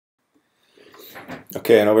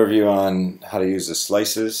Okay, an overview on how to use the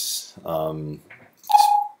slices.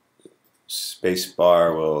 Space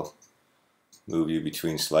bar will move you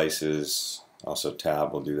between slices. Also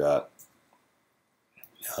tab will do that.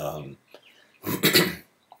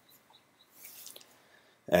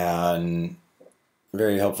 And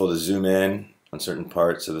very helpful to zoom in on certain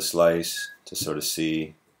parts of the slice to sort of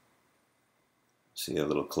see a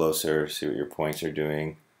little closer, see what your points are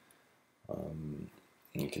doing.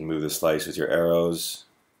 You can move the slice with your arrow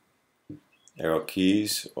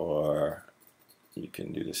keys, or you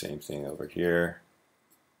can do the same thing over here.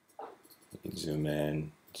 You can zoom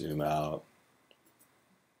in, zoom out,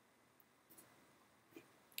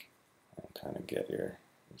 and kind of get your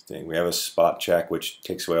thing. We have a spot check which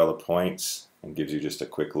takes away all the points and gives you just a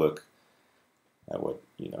quick look at what,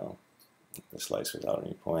 the slice without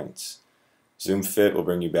any points. Zoom fit will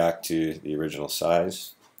bring you back to the original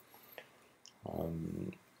size.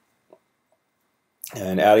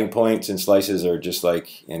 And adding points and slices are just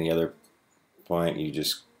like any other point. You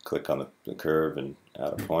just click on the curve and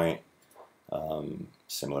add a point.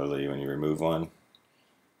 Similarly, when you remove one,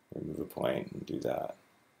 remove a point and do that.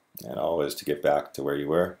 And always, to get back to where you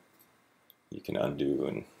were, you can undo,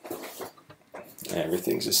 and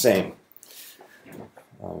everything's the same.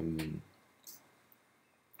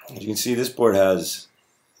 As you can see, this board has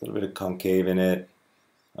a little bit of concave in it.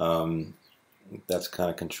 That's kind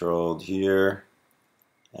of controlled here.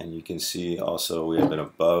 And you can see also we have an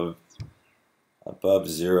above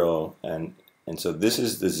zero, and so this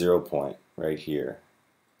is the 0 point right here.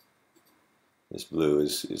 This blue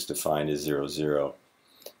is defined as 0, 0.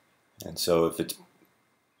 And so if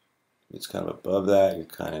it's kind of above that, you're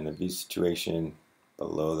kind of in a V situation.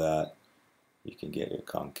 Below that, you can get your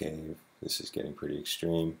concave. This is getting pretty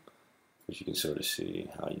extreme, but you can sort of see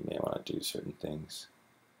how you may want to do certain things.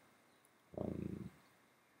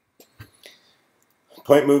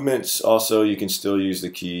 Point movements, also, you can still use the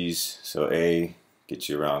keys. So A gets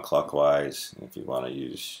you around clockwise, and if you want to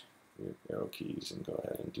use your arrow keys, and go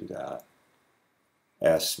ahead and do that.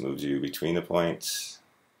 S moves you between the points,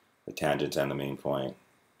 the tangents and the main point,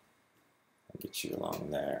 and gets you along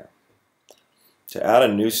there. To add a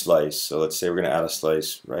new slice, so let's say we're going to add a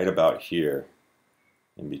slice right about here,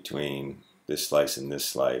 in between this slice and this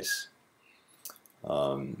slice.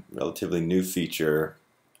 Relatively new feature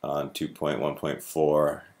on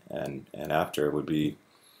 2.1.4 and after would be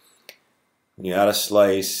when you add a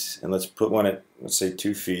slice, and let's put one at, let's say,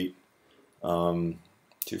 2 feet, 2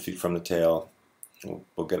 feet from the tail.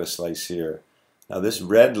 We'll get a slice here. Now this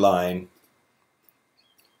red line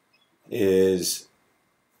is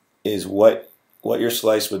what your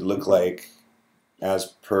slice would look like as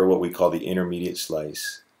per what we call the intermediate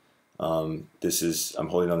slice. This is, I'm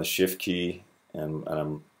holding on the shift key and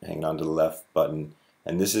I'm hanging on to the left button,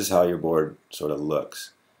 and this is how your board sort of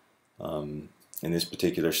looks. In this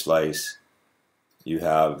particular slice, you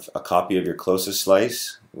have a copy of your closest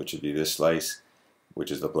slice, which would be this slice,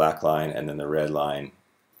 which is the black line, and then the red line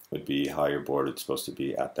would be how your board is supposed to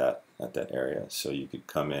be at that area. So you could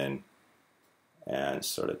come in and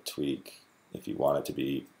sort of tweak. If you want it to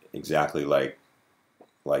be exactly like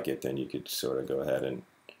it, then you could sort of go ahead and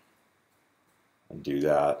do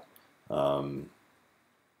that. And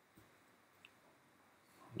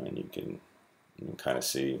you can kind of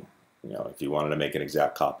see, if you wanted to make an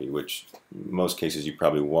exact copy, which in most cases you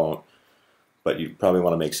probably won't, but you probably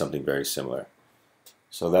want to make something very similar.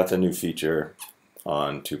 So that's a new feature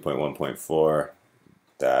on 2.1.4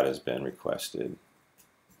 that has been requested.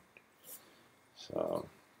 So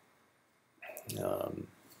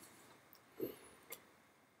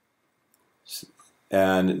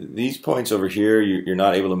and these points over here, you're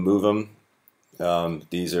not able to move them.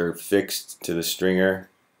 These are fixed to the stringer.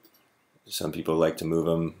 Some people like to move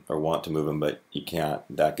them or want to move them, but you can't.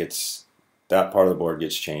 That part of the board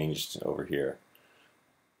gets changed over here.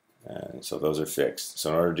 And so those are fixed.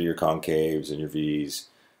 So in order to do your concaves and your V's,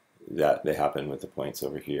 that they happen with the points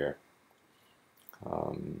over here.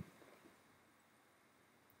 And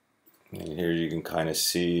here you can kind of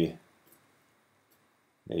see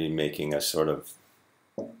maybe making a sort of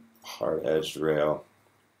hard-edged rail.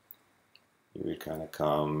 You would kind of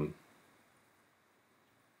come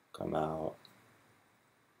out,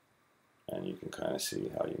 and you can kind of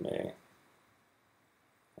see how you may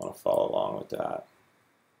want to follow along with that.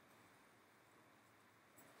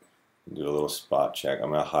 Do a little spot check. I'm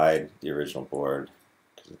going to hide the original board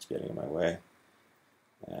because it's getting in my way,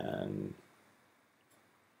 and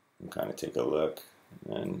kind of take a look,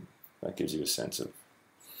 and that gives you a sense of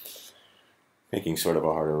making sort of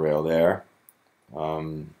a harder rail there.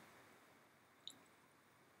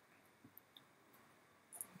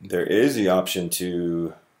 there is the option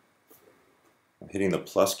to, hitting the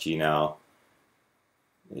plus key now,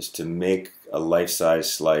 is to make a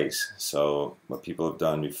life-size slice. So what people have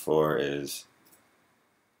done before is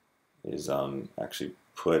actually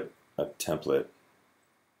put a template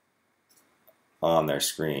on their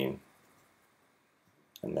screen,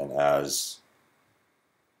 and then as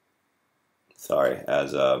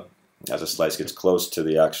a slice gets close to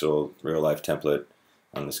the actual real-life template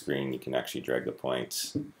on the screen, you can actually drag the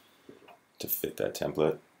points to fit that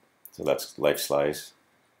template. So that's life slice.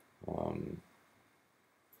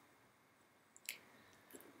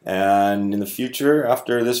 And in the future,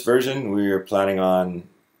 after this version, we are planning on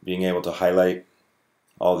being able to highlight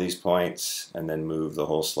all these points and then move the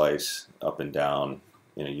whole slice up and down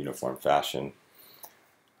in a uniform fashion.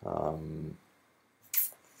 I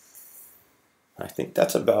think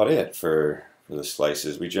that's about it for the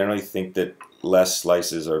slices. We generally think that less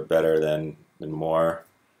slices are better than more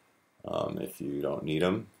if you don't need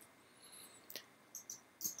them.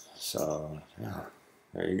 So yeah,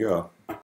 there you go.